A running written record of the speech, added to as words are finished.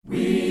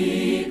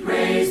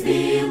Praise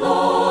thee,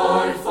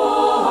 Lord,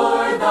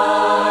 for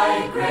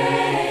thy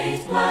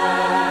great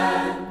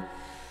plan,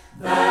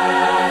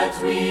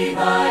 that we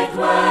thy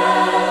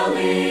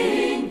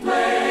dwelling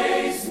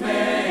place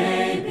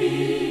may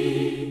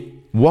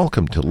be.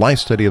 Welcome to Life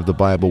Study of the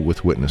Bible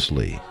with Witness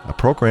Lee, a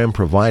program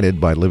provided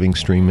by Living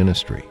Stream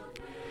Ministry.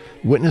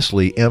 Witness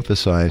Lee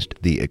emphasized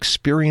the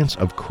experience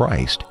of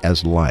Christ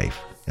as life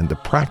and the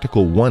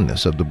practical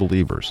oneness of the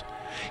believers.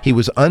 He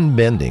was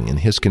unbending in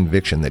his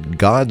conviction that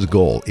God's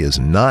goal is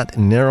not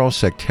narrow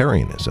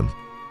sectarianism,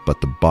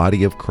 but the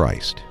body of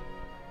Christ.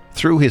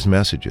 Through his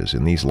messages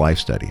in these life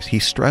studies, he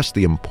stressed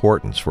the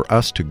importance for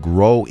us to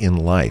grow in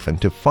life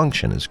and to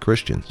function as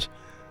Christians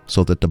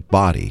so that the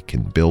body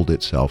can build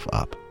itself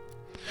up.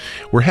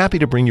 We're happy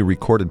to bring you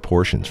recorded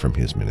portions from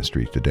his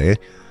ministry today,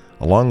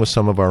 along with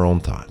some of our own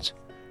thoughts.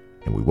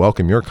 And we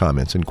welcome your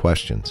comments and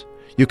questions.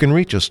 You can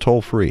reach us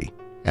toll-free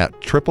at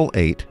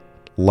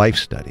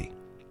 888-LIFE-STUDY.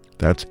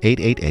 That's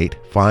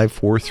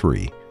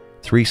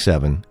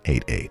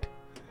 888-543-3788.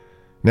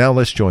 Now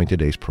let's join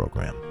today's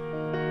program.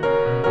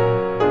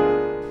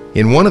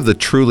 In one of the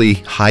truly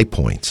high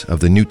points of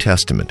the New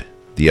Testament,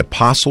 the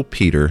Apostle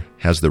Peter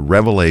has the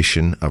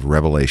revelation of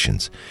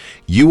revelations.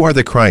 You are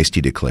the Christ,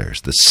 he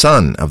declares, the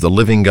Son of the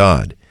living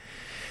God.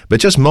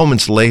 But just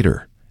moments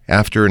later,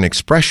 after an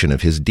expression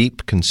of his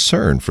deep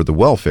concern for the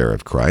welfare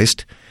of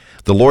Christ,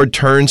 the Lord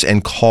turns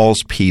and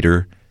calls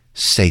Peter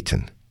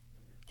Satan.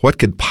 What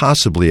could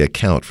possibly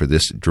account for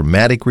this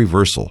dramatic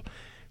reversal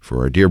for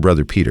our dear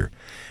brother Peter?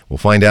 We'll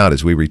find out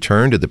as we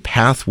return to the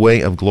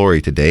pathway of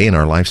glory today in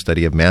our life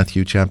study of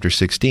Matthew chapter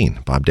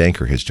 16. Bob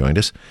Danker has joined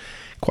us.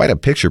 Quite a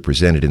picture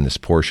presented in this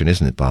portion,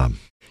 isn't it, Bob?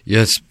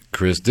 Yes,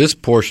 Chris. This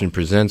portion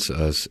presents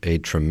us a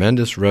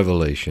tremendous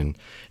revelation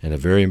and a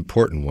very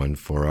important one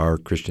for our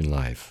Christian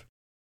life.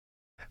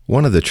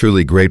 One of the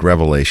truly great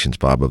revelations,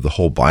 Bob, of the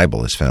whole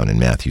Bible is found in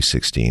Matthew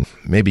 16.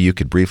 Maybe you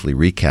could briefly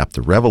recap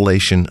the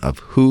revelation of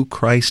who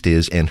Christ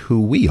is and who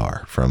we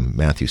are from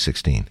Matthew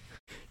 16.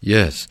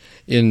 Yes.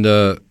 In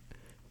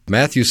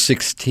Matthew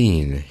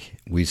 16,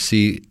 we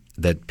see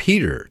that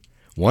Peter,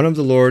 one of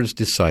the Lord's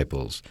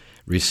disciples,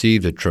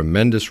 received a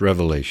tremendous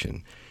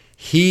revelation.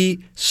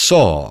 He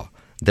saw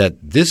that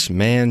this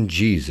man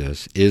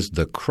Jesus is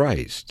the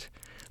Christ,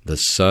 the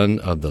Son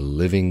of the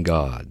living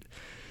God.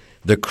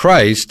 The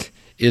Christ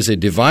is a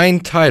divine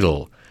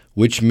title,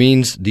 which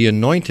means the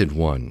anointed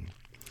one.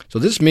 So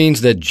this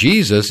means that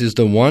Jesus is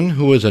the one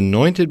who is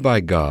anointed by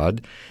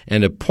God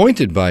and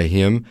appointed by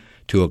him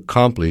to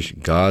accomplish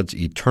God's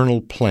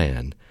eternal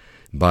plan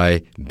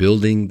by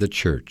building the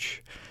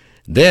church.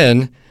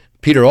 Then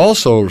Peter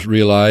also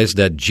realized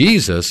that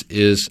Jesus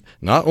is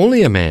not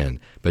only a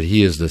man, but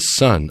he is the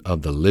Son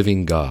of the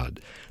living God.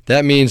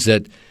 That means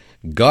that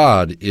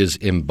God is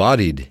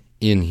embodied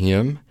in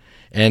him,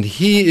 and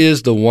he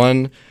is the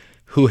one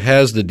who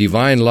has the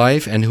divine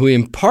life and who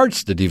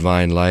imparts the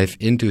divine life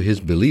into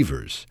his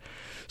believers,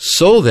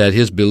 so that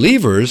his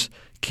believers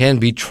can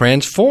be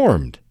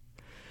transformed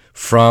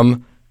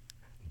from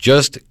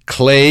just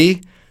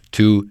clay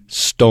to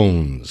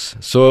stones.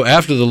 So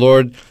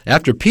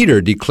after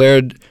Peter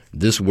declared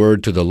this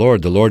word to the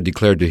Lord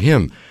declared to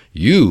him,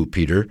 "You,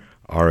 Peter,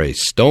 are a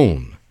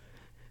stone.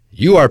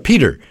 You are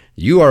Peter.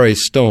 You are a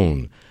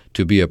stone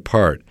to be a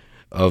part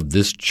of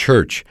this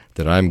church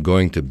that I'm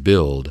going to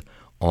build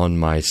on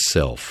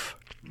myself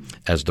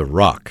as the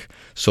rock."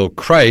 So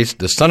Christ,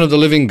 the Son of the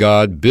living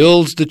God,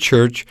 builds the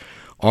church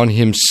on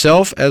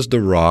himself as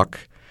the rock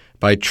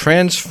by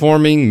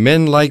transforming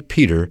men like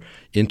Peter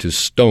into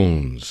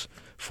stones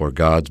for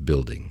God's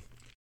building.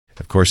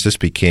 Of course, this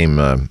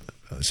became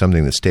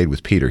something that stayed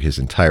with Peter his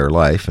entire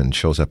life and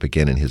shows up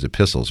again in his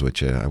epistles,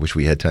 which I wish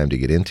we had time to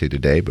get into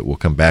today, but we'll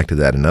come back to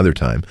that another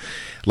time.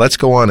 Let's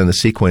go on in the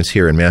sequence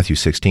here in Matthew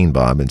 16,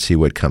 Bob, and see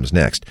what comes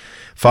next.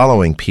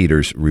 Following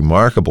Peter's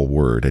remarkable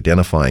word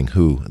identifying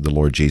who the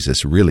Lord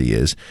Jesus really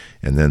is,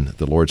 and then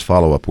the Lord's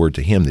follow-up word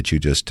to him that you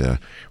just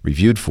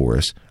reviewed for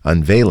us,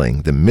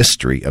 unveiling the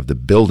mystery of the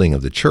building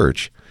of the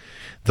church,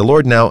 the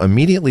Lord now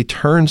immediately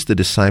turns the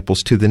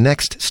disciples to the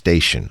next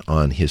station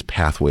on his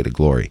pathway to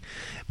glory.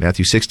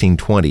 Matthew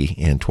 16:20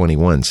 and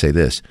 21 say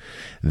this,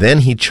 "Then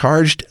he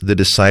charged the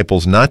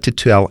disciples not to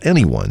tell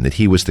anyone that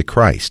he was the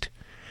Christ.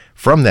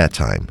 From that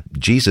time,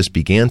 Jesus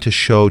began to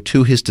show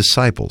to his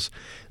disciples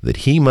that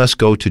he must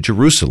go to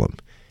Jerusalem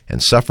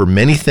and suffer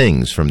many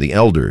things from the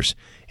elders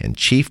and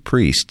chief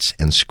priests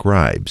and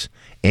scribes,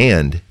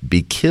 and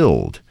be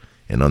killed,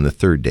 and on the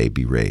third day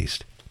be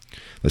raised."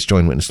 Let's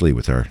join Witness Lee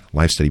with our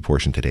life study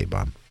portion today,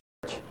 Bob.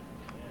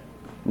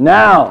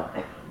 Now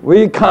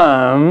we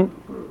come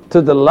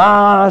to the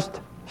last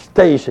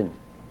station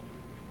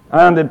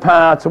on the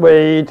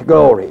pathway to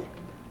glory.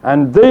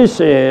 And this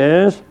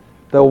is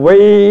the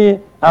way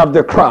of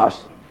the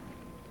cross.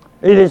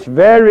 It is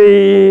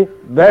very,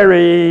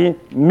 very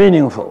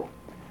meaningful.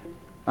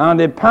 On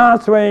the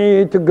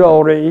pathway to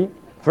glory,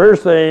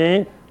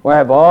 firstly, we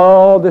have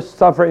all the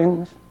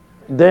sufferings.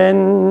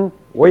 Then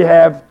we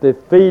have the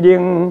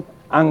feeding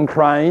on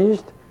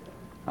Christ.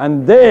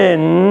 And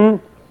then,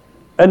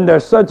 under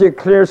such a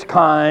clear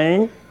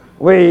sky,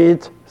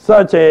 with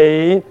such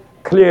a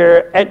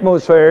clear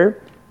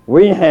atmosphere,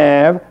 we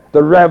have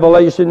the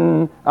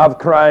revelation of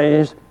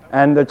Christ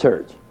and the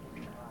church.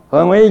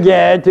 When we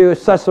get to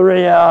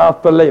Caesarea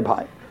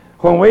Philippi,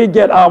 when we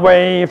get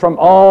away from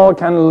all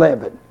kind of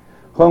living,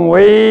 when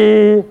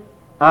we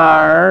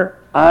are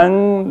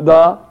on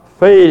the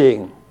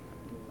feeding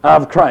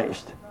of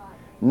Christ,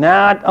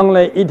 not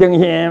only eating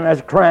Him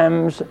as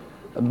crumbs,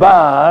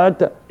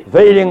 but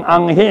feeding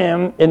on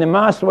Him in the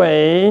mass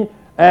way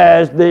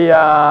as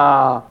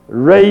the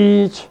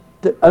rich,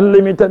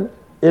 unlimited,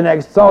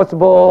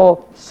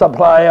 inexhaustible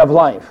supply of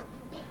life.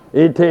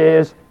 It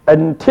is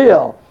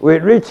until we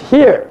reach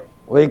here,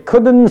 we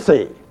couldn't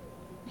see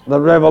the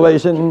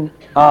revelation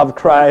of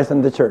Christ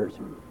and the church.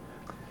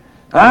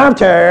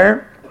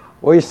 After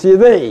we see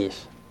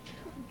this,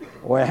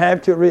 we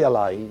have to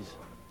realize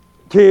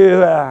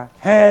to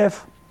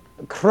have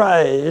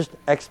Christ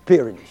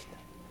experienced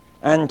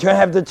and to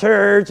have the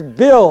church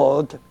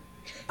built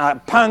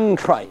upon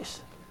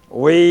Christ,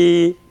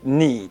 we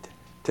need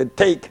to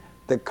take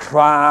the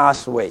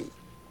cross way.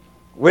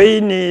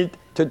 We need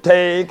to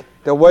take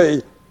the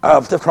way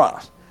of the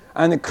cross.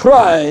 And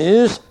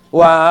Christ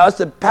was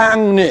the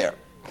pioneer.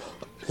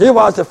 He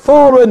was the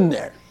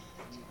forerunner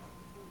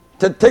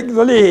to take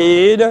the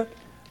lead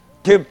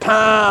to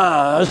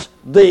pass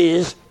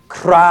this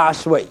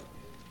cross way.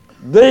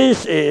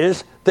 This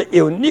is the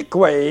unique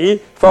way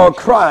for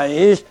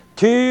Christ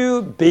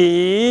to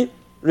be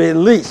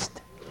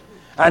released.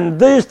 And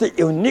this is the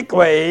unique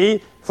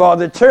way for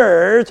the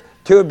church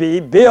to be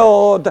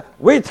built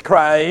with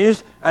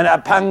Christ and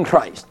upon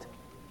Christ.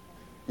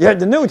 You have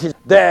to notice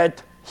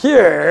that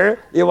here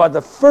it was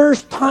the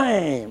first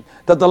time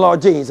that the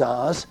Lord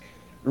Jesus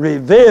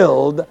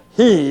revealed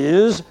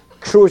His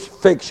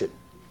crucifixion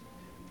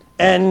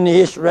and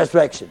His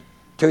resurrection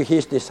to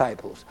His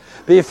disciples.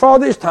 Before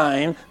this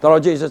time, the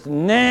Lord Jesus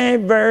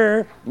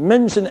never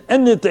mentioned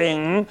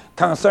anything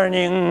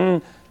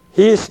concerning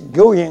His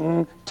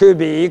going to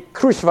be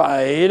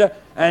crucified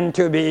and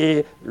to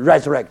be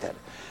resurrected.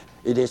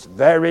 It is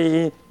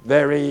very,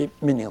 very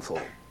meaningful.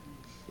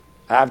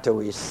 After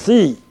we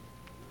see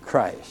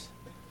Christ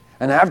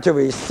and after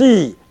we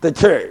see the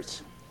church,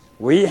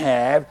 we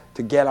have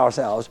to get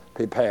ourselves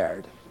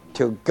prepared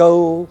to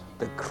go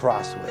the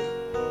cross way,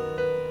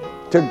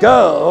 to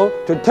go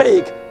to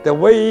take the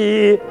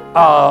way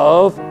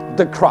of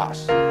the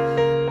cross.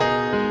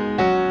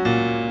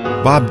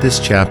 Bob, this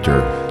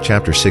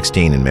chapter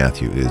 16 in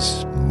Matthew,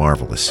 is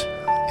marvelous.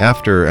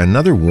 After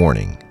another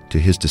warning to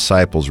His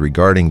disciples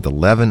regarding the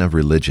leaven of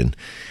religion,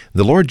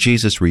 the Lord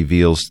Jesus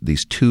reveals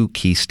these two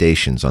key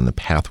stations on the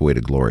pathway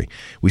to glory.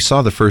 We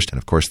saw the first, and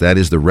of course that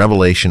is the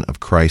revelation of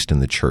Christ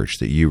and the church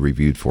that you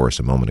reviewed for us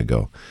a moment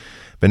ago.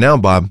 But now,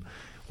 Bob,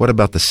 what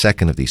about the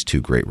second of these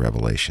two great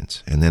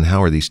revelations? And then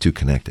how are these two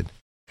connected?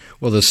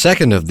 Well, the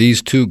second of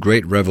these two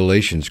great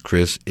revelations,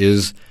 Chris,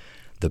 is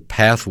the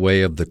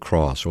pathway of the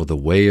cross, or the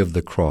way of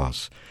the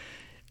cross.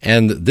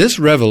 And this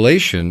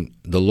revelation,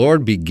 the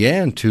Lord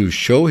began to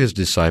show His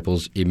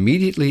disciples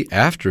immediately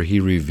after He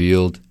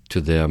revealed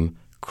to them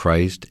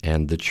Christ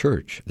and the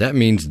church. That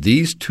means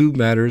these two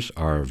matters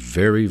are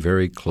very,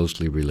 very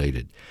closely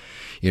related.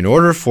 In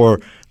order for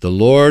the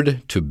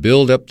Lord to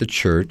build up the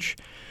church,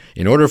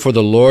 in order for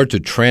the Lord to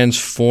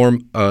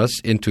transform us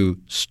into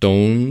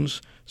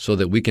stones so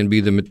that we can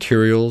be the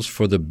materials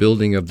for the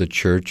building of the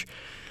church,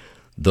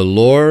 the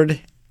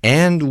Lord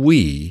and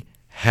we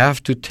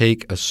have to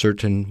take a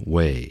certain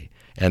way,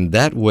 and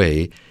that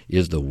way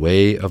is the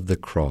way of the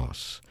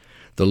cross.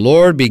 The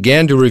Lord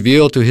began to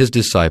reveal to His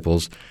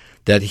disciples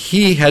that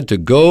He had to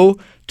go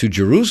to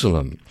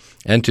Jerusalem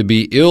and to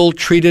be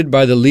ill-treated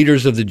by the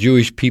leaders of the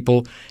Jewish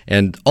people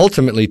and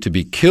ultimately to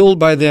be killed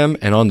by them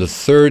and on the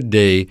third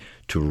day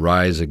to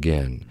rise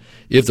again.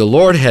 If the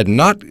Lord had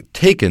not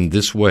taken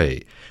this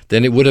way,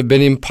 then it would have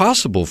been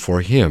impossible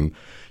for Him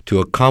to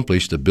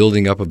accomplish the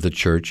building up of the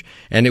church,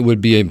 and it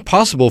would be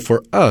impossible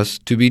for us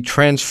to be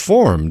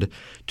transformed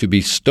to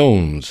be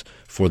stones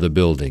for the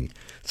building.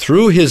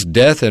 Through His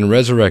death and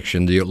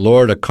resurrection, the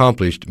Lord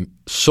accomplished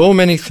so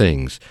many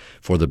things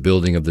for the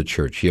building of the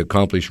church. He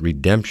accomplished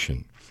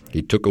redemption.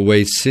 He took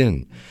away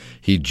sin.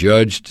 He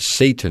judged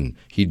Satan.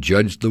 He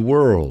judged the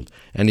world.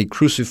 And He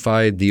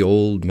crucified the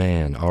old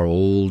man, our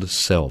old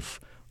self.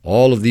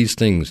 All of these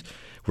things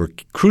were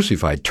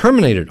crucified,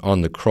 terminated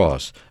on the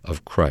cross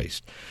of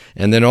Christ.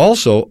 And then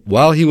also,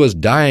 while He was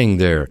dying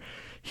there,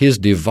 His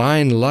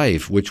divine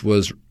life, which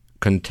was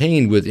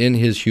contained within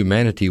His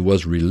humanity,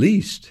 was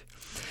released.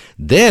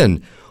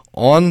 Then,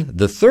 on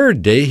the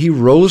third day, He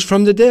rose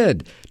from the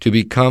dead to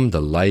become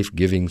the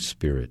life-giving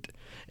Spirit.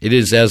 It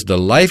is as the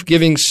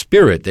life-giving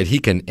Spirit that He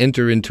can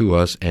enter into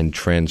us and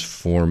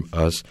transform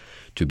us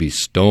to be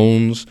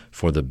stones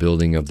for the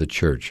building of the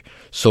church.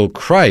 So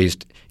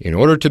Christ, in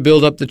order to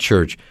build up the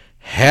church,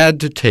 had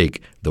to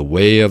take the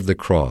way of the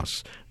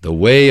cross, the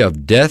way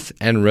of death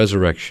and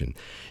resurrection.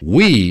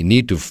 We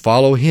need to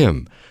follow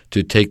Him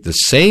to take the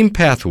same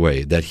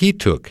pathway that He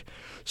took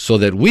so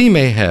that we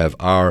may have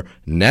our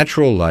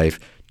natural life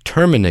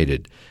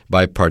terminated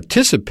by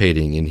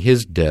participating in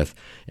his death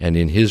and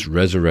in his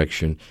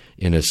resurrection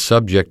in a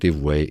subjective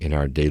way in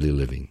our daily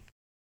living.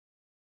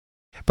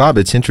 Bob,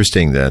 it's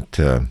interesting that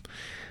the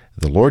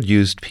Lord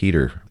used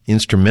Peter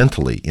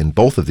instrumentally in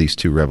both of these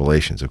two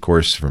revelations. Of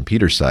course, from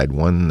Peter's side,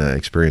 one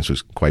experience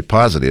was quite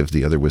positive,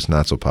 the other was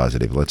not so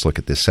positive. Let's look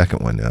at this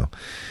second one now.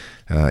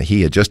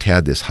 He had just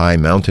had this high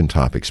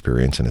mountaintop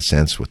experience, in a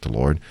sense, with the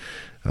Lord.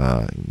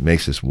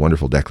 Makes this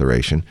wonderful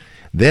declaration.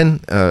 Then,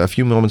 a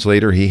few moments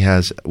later, he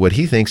has what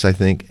he thinks, I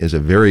think, is a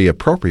very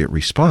appropriate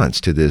response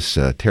to this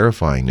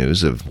terrifying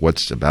news of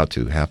what's about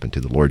to happen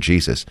to the Lord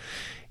Jesus.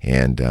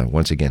 And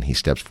once again, he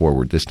steps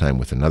forward, this time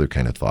with another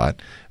kind of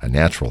thought, a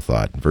natural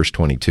thought. Verse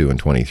 22 and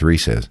 23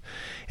 says,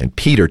 "And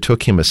Peter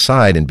took him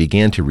aside and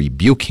began to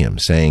rebuke him,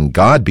 saying,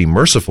 'God be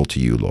merciful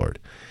to you, Lord.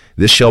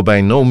 This shall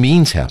by no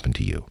means happen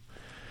to you.'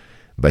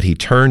 But he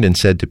turned and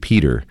said to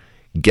Peter,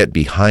 'Get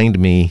behind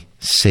me,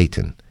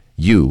 Satan.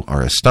 You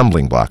are a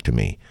stumbling block to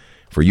me,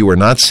 for you are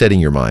not setting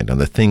your mind on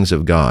the things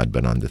of God,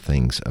 but on the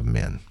things of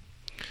men.'"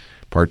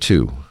 Part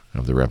 2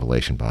 of the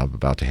revelation, Bob,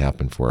 about to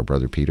happen for our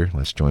brother Peter.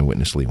 Let's join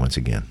Witness Lee once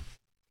again.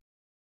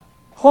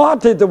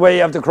 What is the way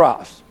of the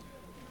cross?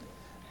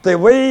 The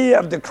way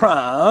of the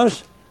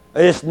cross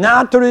is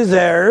not to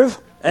reserve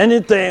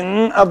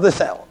anything of the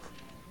self,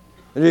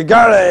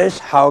 regardless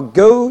how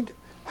good,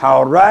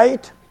 how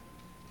right,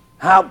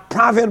 how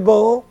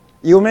profitable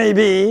you may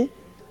be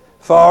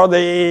for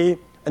the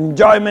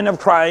enjoyment of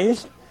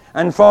Christ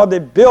and for the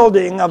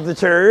building of the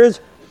church.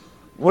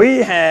 We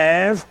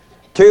have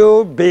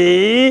to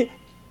be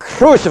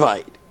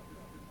crucified.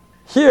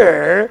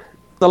 Here,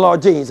 the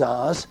Lord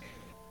Jesus,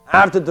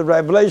 after the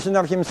revelation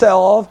of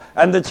himself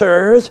and the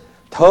church,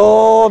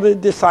 told the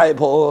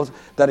disciples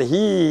that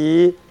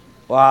he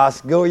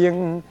was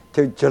going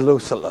to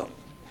Jerusalem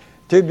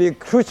to be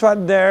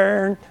crucified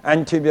there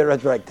and to be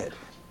resurrected.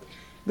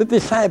 The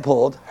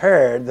disciples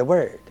heard the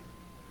word.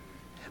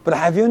 But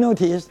have you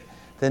noticed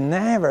they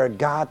never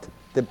got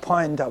the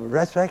point of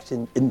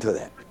resurrection into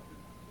them?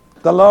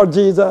 The Lord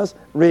Jesus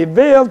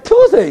revealed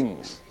two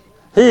things.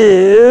 He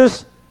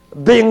is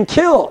being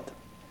killed,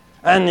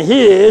 and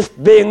he is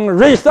being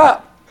raised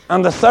up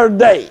on the third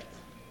day.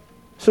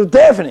 So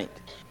definite.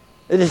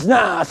 It is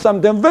not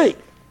something vague.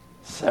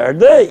 Third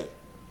day.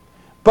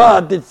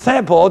 But the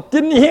disciples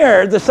didn't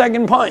hear the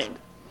second point.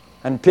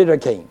 And Peter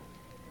came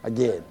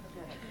again.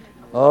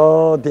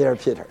 Oh, dear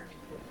Peter.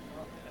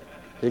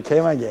 He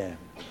came again.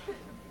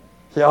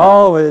 He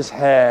always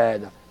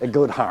had a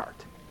good heart.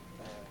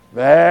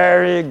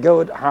 Very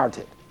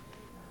good-hearted.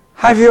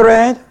 Have you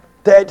read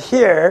that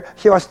here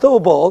he was so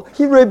bold,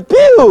 he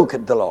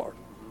rebuked the Lord,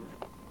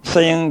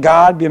 saying,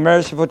 "God be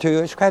merciful to you."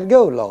 It's quite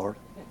good, Lord.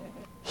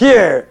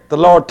 Here the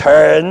Lord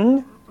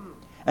turned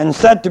and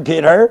said to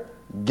Peter,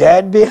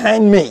 "Get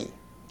behind me,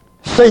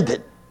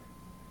 Satan."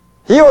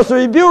 He was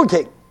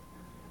rebuking,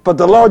 but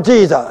the Lord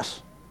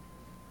Jesus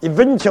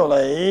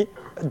eventually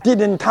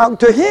didn't talk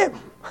to him.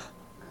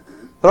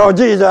 The Lord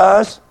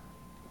Jesus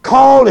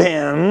called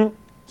him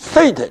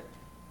Satan.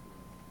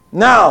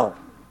 Now,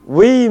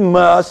 we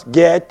must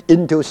get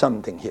into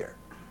something here.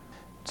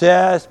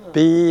 Just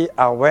be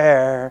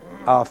aware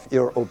of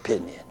your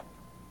opinion.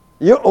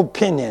 Your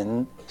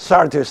opinion,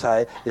 sorry to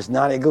say, is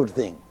not a good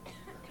thing.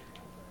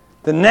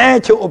 The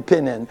natural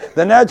opinion,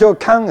 the natural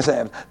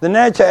concept, the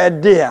natural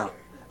idea,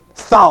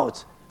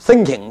 thoughts,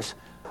 thinkings,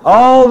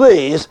 all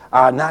these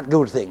are not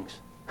good things.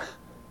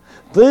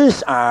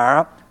 These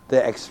are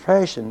the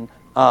expression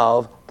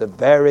of the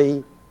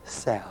very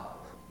self.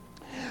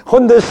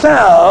 When the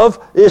self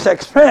is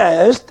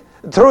expressed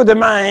through the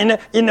mind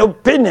in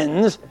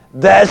opinions,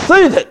 that's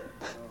Satan.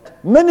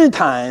 Many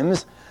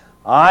times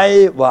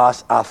I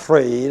was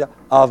afraid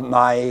of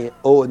my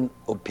own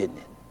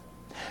opinion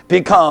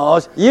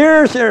because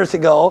years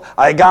ago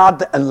I got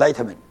the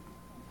enlightenment.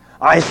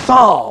 I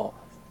saw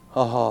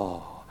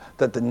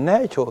that the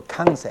natural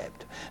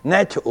concept,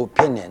 natural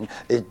opinion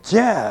is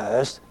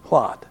just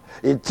what?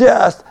 It's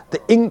just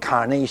the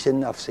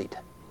incarnation of Satan.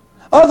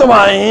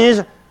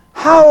 Otherwise,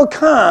 how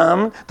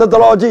come that the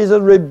Lord Jesus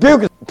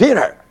rebuked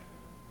Peter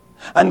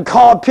and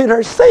called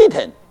Peter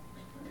Satan?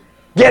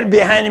 Get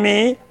behind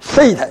me,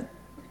 Satan.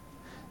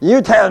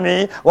 You tell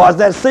me, was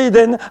that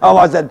Satan or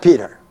was that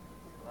Peter?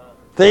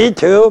 They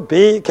two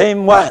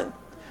became one.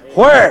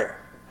 Where?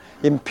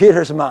 In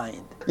Peter's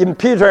mind, in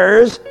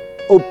Peter's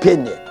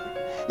opinion,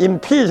 in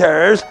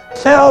Peter's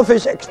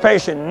selfish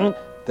expression.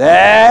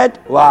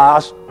 That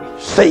was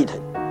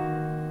Satan.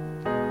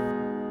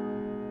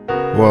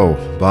 Whoa,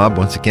 Bob,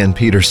 once again,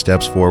 Peter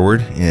steps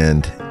forward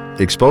and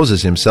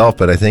exposes himself,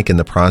 but I think in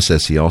the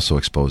process he also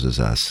exposes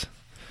us.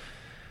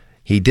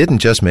 He didn't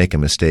just make a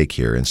mistake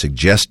here in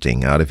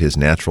suggesting out of his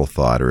natural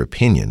thought or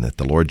opinion that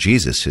the Lord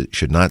Jesus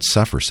should not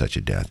suffer such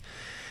a death,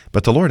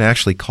 but the Lord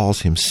actually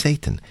calls him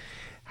Satan.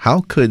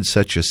 How could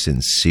such a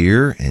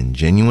sincere and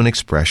genuine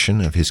expression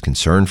of his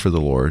concern for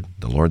the Lord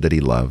that he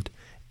loved,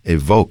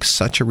 evoke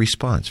such a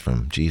response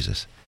from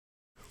Jesus?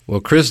 Well,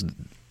 Chris,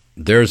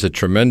 there's a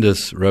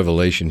tremendous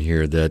revelation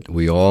here that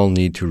we all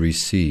need to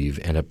receive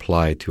and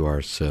apply to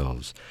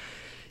ourselves.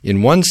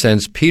 In one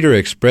sense, Peter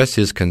expressed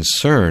his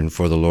concern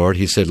for the Lord.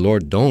 He said,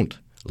 Lord, don't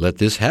let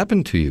this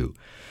happen to you.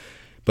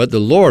 But the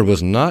Lord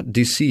was not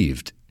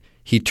deceived.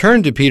 He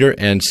turned to Peter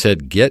and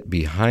said, Get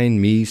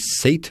behind me,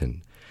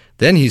 Satan.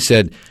 Then he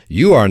said,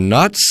 You are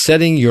not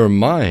setting your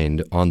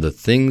mind on the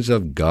things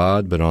of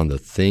God, but on the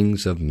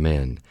things of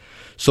men.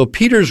 So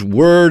Peter's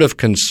word of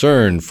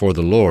concern for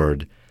the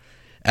Lord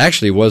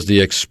actually was the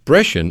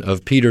expression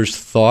of Peter's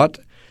thought,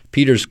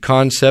 Peter's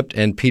concept,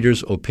 and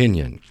Peter's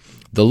opinion.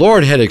 The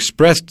Lord had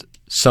expressed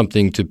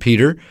something to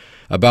Peter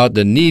about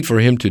the need for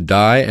him to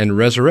die and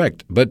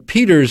resurrect, but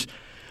Peter's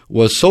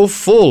was so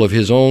full of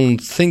his own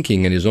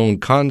thinking and his own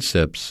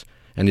concepts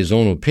and his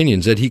own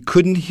opinions that he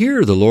couldn't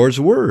hear the Lord's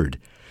word.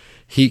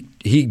 He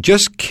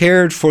just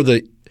cared for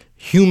the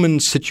human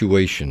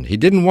situation. He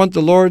didn't want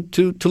the Lord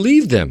to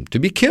leave them, to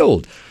be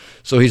killed.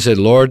 So he said,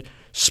 Lord,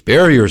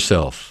 spare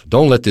yourself.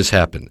 Don't let this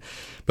happen.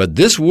 But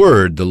this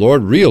word, the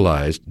Lord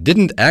realized,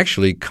 didn't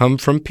actually come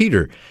from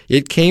Peter.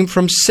 It came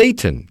from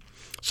Satan.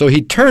 So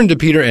he turned to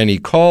Peter and he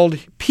called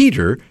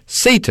Peter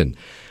Satan.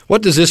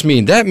 What does this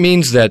mean? That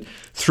means that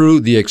through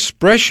the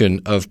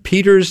expression of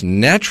Peter's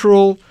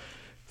natural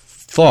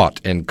thought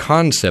and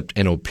concept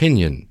and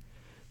opinion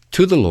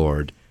to the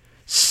Lord,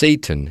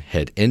 Satan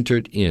had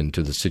entered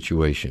into the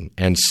situation.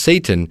 And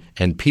Satan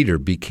and Peter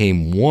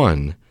became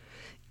one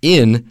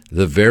in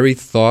the very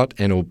thought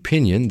and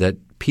opinion that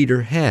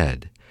Peter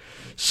had.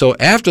 So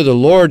after the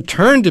Lord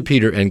turned to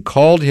Peter and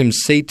called him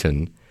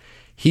Satan,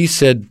 he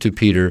said to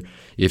Peter,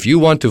 If you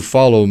want to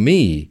follow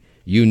me,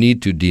 you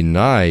need to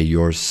deny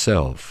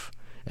yourself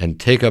and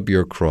take up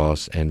your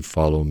cross and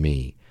follow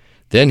me.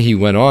 Then he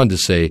went on to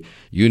say,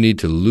 you need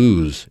to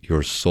lose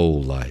your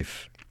soul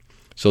life.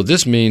 So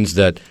this means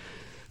that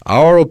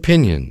our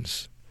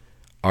opinions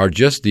are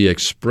just the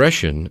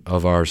expression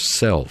of our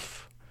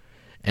self,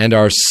 and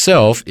our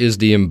self is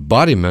the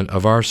embodiment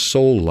of our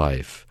soul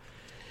life.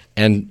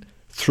 And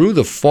through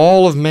the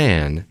fall of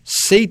man,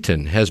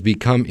 Satan has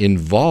become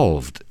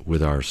involved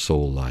with our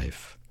soul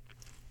life.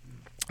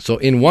 So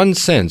in one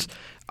sense,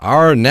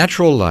 our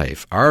natural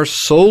life, our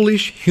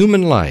soulish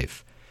human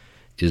life,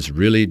 is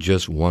really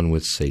just one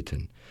with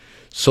Satan.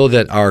 So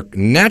that our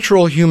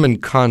natural human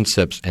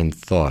concepts and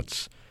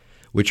thoughts,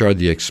 which are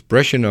the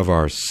expression of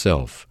our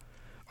self,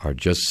 are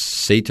just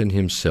Satan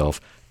himself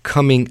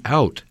coming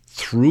out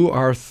through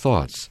our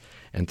thoughts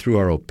and through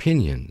our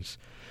opinions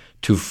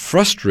to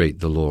frustrate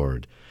the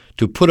Lord,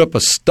 to put up a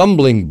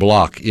stumbling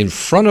block in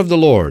front of the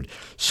Lord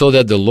so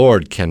that the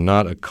Lord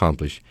cannot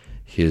accomplish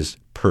his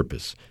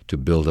purpose to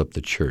build up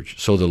the church.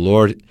 So the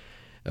Lord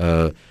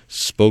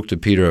spoke to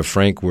Peter a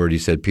frank word. He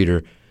said,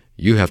 Peter,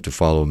 you have to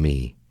follow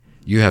me.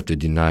 You have to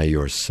deny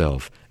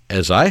yourself.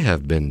 As I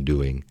have been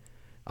doing,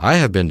 I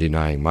have been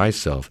denying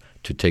myself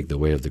to take the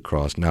way of the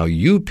cross. Now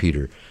you,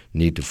 Peter,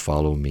 need to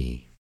follow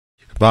me.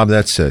 Bob,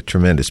 that's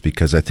tremendous,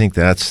 because I think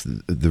that's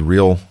the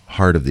real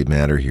heart of the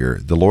matter here.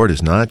 The Lord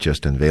is not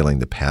just unveiling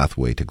the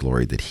pathway to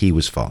glory that he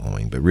was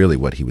following, but really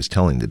what he was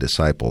telling the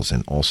disciples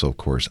and also, of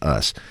course,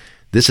 us.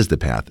 This is the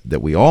path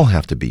that we all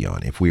have to be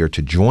on if we are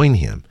to join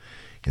him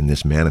in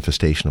this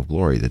manifestation of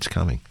glory that's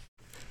coming.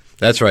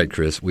 That's right,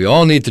 Chris. We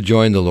all need to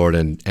join the Lord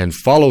and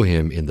follow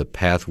him in the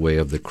pathway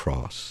of the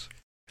cross.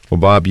 Well,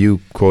 Bob,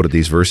 you quoted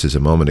these verses a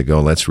moment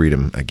ago. Let's read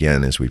them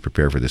again as we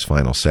prepare for this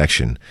final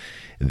section.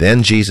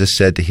 Then Jesus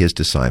said to his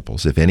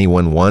disciples, if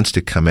anyone wants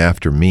to come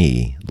after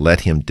me,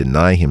 let him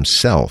deny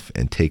himself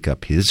and take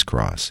up his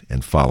cross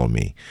and follow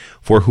me.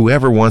 For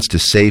whoever wants to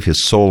save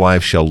his soul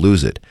life shall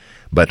lose it,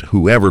 but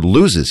whoever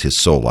loses his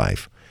soul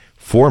life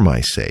for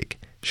my sake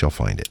shall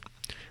find it.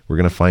 We're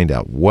going to find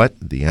out what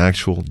the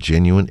actual,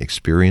 genuine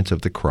experience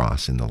of the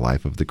cross in the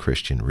life of the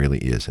Christian really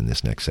is in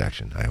this next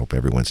section. I hope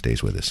everyone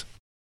stays with us.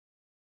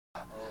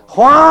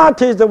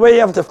 What is the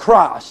way of the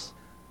cross?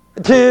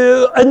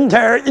 To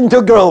enter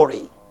into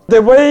glory.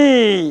 The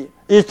way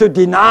is to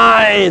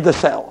deny the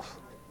self.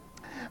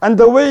 And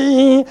the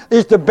way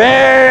is to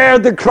bear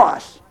the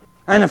cross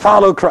and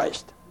follow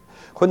Christ.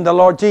 When the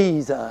Lord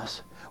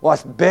Jesus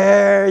was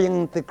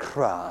bearing the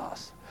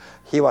cross,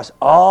 he was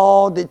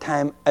all the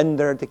time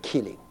under the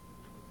killing.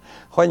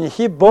 When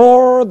he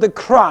bore the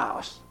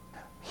cross,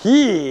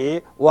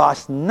 he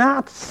was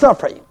not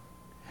suffering.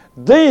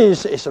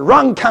 This is a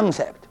wrong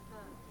concept.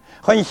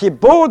 When he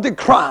bore the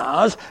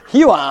cross,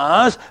 he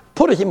was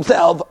put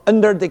himself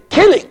under the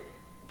killing.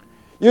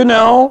 You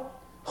know,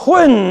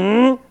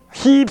 when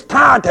he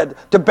started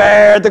to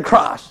bear the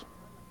cross,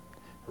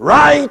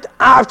 right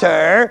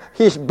after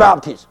his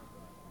baptism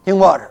in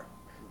water.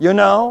 You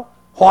know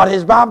what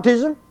is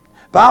baptism?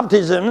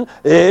 Baptism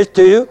is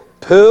to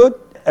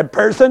put a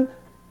person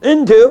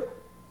into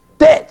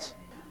death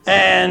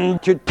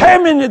and to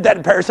terminate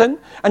that person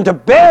and to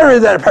bury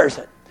that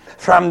person.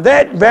 From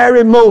that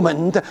very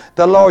moment,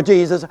 the Lord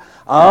Jesus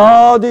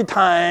all the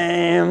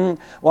time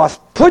was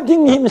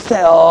putting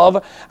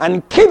himself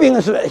and keeping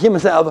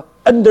himself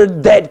under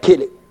that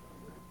killing.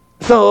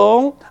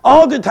 So,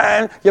 all the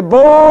time, he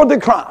bore the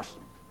cross.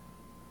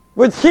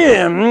 With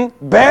him,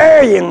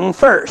 bearing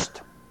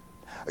first.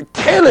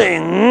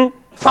 Killing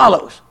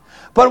follows.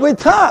 But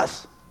with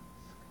us,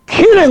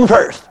 killing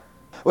first.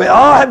 We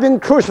all have been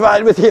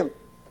crucified with him.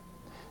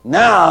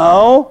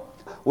 Now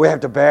we have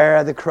to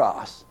bear the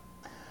cross.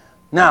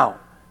 Now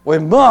we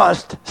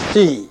must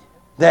see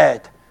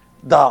that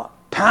the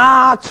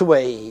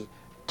pathway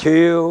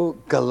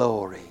to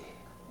glory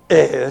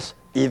is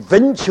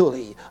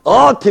eventually,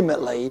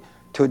 ultimately,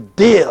 to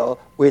deal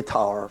with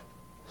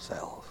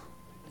ourselves.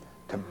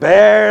 To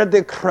bear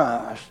the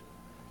cross,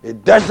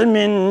 it doesn't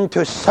mean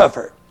to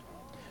suffer,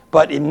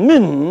 but it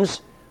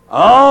means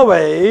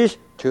always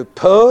to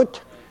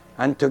put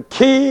and to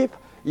keep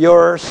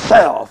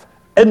yourself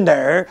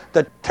under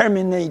the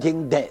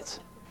terminating death.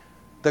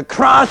 The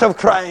cross of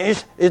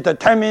Christ is the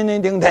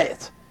terminating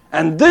death,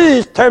 and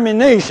this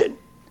termination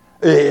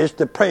is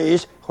the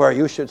place where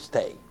you should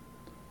stay.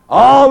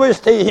 Always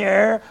stay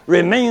here,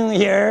 remain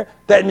here.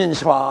 That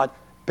means what?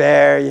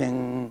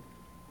 Bearing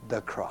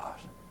the cross.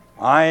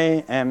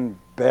 I am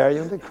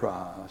bearing the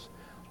cross.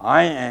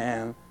 I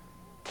am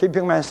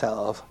keeping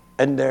myself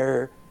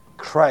under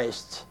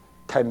Christ's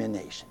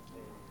termination.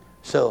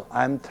 So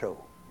I'm through.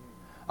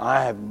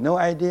 I have no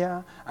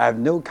idea, I have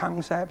no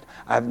concept,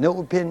 I have no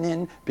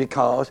opinion,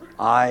 because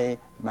I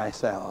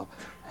myself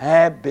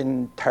have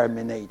been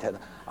terminated.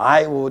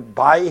 I would,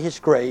 by His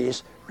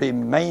grace,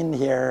 remain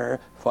here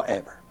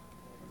forever.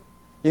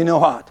 You know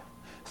what?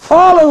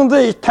 Following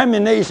this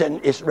termination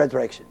is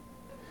resurrection.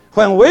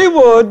 When we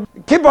would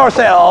keep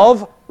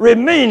ourselves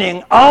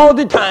remaining all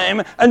the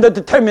time under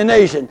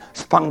determination,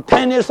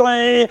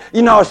 spontaneously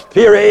in our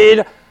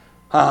spirit,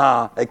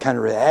 a kind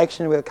of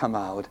reaction will come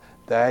out.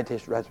 That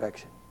is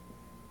resurrection.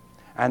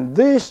 And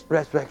this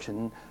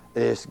resurrection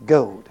is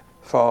good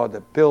for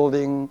the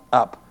building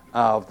up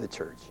of the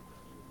church.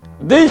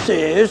 This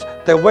is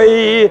the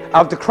way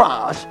of the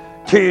cross,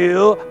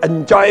 to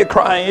enjoy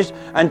Christ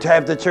and to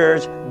have the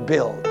church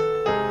built.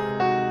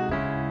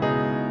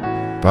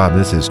 Bob,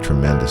 this is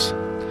tremendous.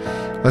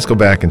 Let's go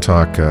back and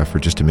talk for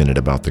just a minute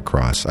about the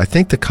cross. I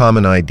think the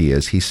common idea,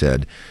 as he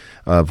said,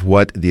 of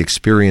what the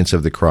experience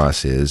of the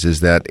cross is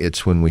that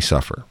it's when we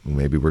suffer.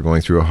 Maybe we're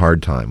going through a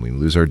hard time. We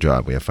lose our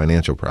job. We have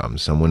financial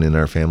problems. Someone in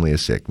our family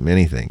is sick.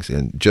 Many things.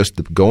 And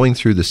just going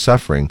through the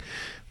suffering,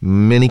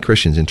 many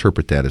Christians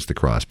interpret that as the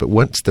cross. But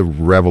what's the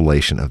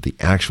revelation of the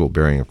actual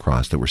bearing of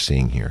cross that we're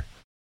seeing here?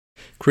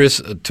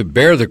 Chris, to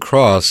bear the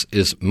cross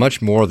is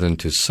much more than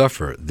to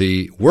suffer.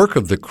 The work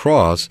of the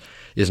cross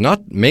is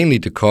not mainly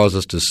to cause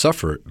us to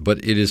suffer,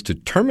 but it is to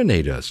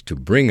terminate us, to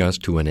bring us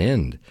to an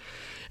end.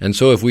 And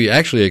so if we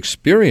actually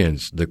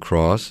experience the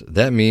cross,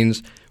 that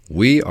means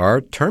we are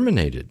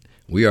terminated.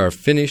 We are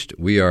finished.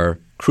 We are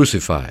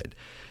crucified.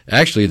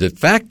 Actually, the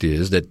fact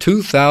is that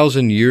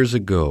 2,000 years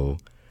ago,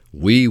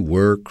 we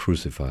were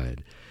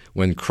crucified.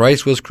 When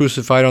Christ was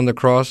crucified on the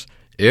cross,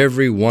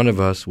 every one of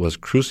us was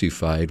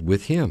crucified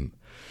with him.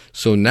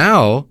 So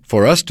now,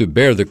 for us to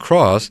bear the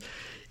cross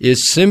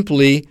is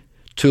simply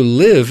to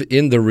live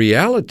in the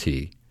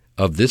reality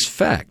of this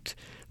fact.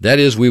 That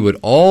is, we would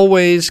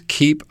always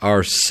keep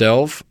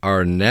ourself,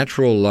 our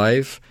natural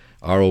life,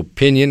 our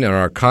opinion, and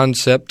our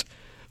concept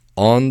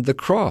on the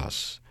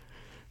cross.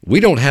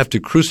 We don't have to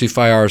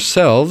crucify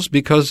ourselves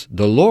because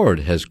the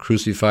Lord has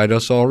crucified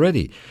us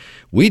already.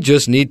 We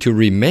just need to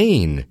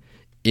remain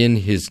in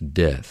his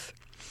death.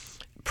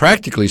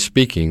 Practically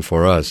speaking,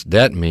 for us,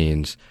 that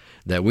means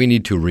that we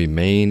need to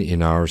remain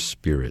in our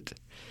spirit,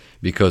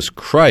 because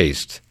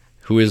Christ,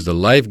 who is the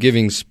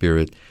life-giving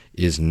Spirit,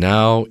 is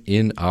now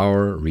in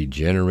our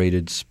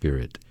regenerated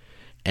spirit.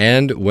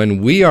 And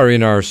when we are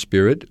in our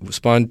spirit,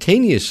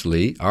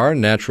 spontaneously, our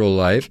natural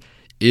life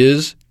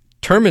is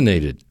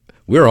terminated.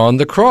 We're on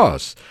the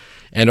cross.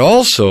 And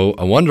also,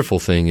 a wonderful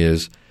thing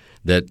is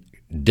that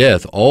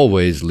death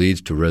always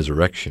leads to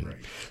resurrection. Right.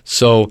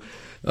 So,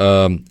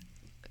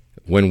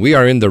 when we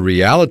are in the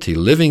reality,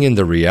 living in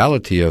the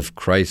reality of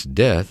Christ's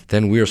death,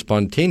 then we are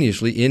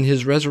spontaneously in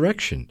his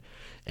resurrection.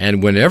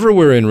 And whenever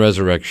we're in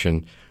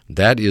resurrection,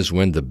 that is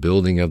when the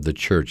building of the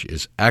church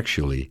is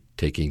actually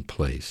taking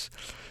place.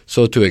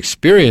 So to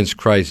experience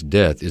Christ's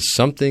death is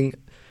something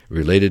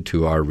related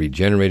to our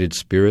regenerated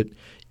spirit,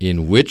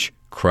 in which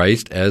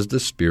Christ as the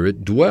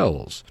Spirit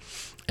dwells.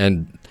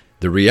 And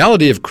the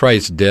reality of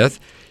Christ's death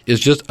is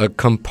just a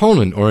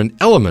component or an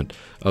element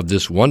of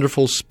this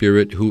wonderful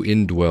Spirit who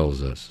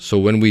indwells us. So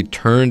when we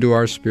turn to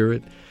our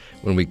spirit,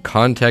 when we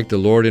contact the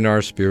Lord in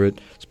our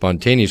spirit,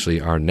 spontaneously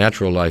our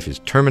natural life is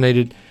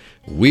terminated,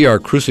 we are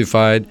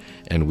crucified,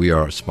 and we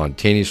are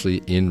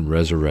spontaneously in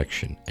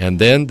resurrection. And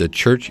then the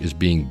church is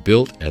being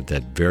built at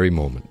that very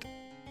moment.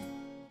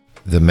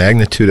 The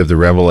magnitude of the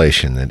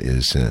revelation that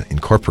is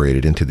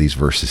incorporated into these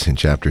verses in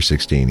chapter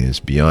 16 is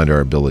beyond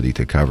our ability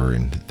to cover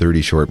in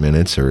 30 short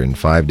minutes or in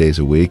 5 days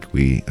a week.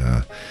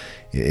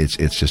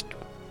 It's just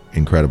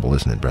incredible,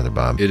 isn't it, Brother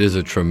Bob? It is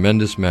a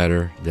tremendous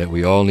matter that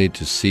we all need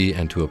to see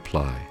and to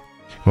apply.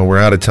 Well, we're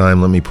out of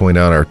time. Let me point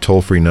out our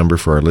toll-free number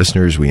for our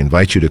listeners. We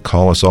invite you to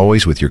call us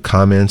always with your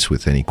comments,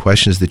 with any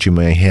questions that you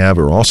may have,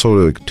 or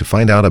also to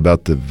find out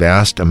about the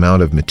vast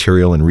amount of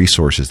material and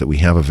resources that we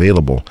have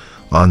available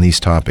on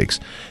these topics.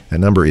 That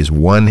number is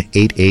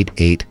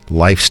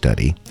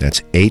 1-888-LIFE-STUDY.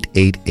 That's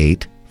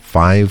 888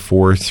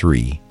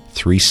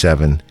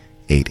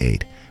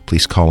 888-543-3788.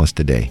 Please call us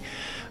today.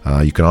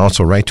 You can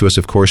also write to us,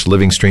 of course,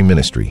 Living Stream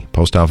Ministry,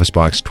 Post Office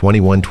Box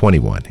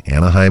 2121,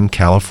 Anaheim,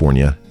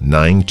 California,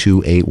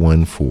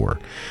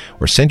 92814.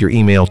 Or send your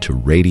email to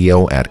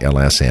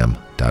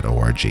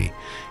radio@lsm.org.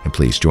 And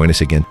please join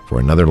us again for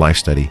another life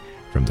study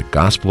from the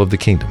Gospel of the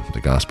Kingdom, the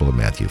Gospel of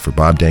Matthew. For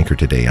Bob Danker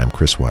today, I'm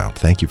Chris Wilde.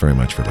 Thank you very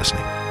much for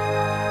listening.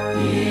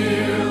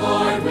 Dear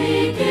Lord,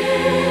 we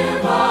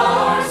give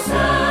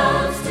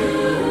ourselves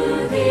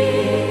to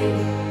Thee.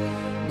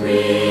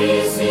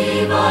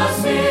 Receive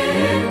us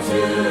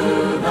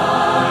into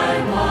Thy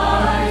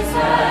wise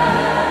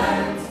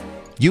hands.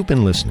 You've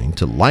been listening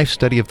to Life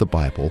Study of the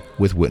Bible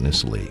with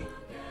Witness Lee,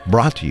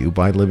 brought to you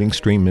by Living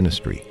Stream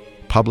Ministry,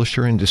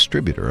 publisher and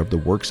distributor of the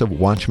works of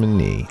Watchman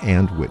Nee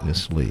and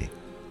Witness Lee.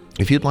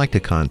 If you'd like to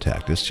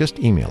contact us, just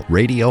email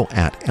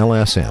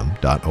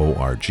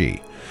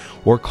radio@lsm.org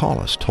or call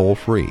us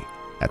toll-free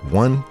at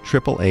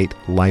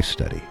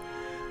 1-888-LIFE-STUDY.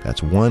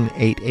 That's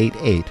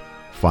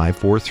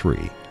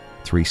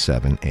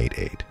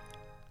 1-888-543-3788.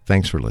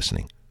 Thanks for listening.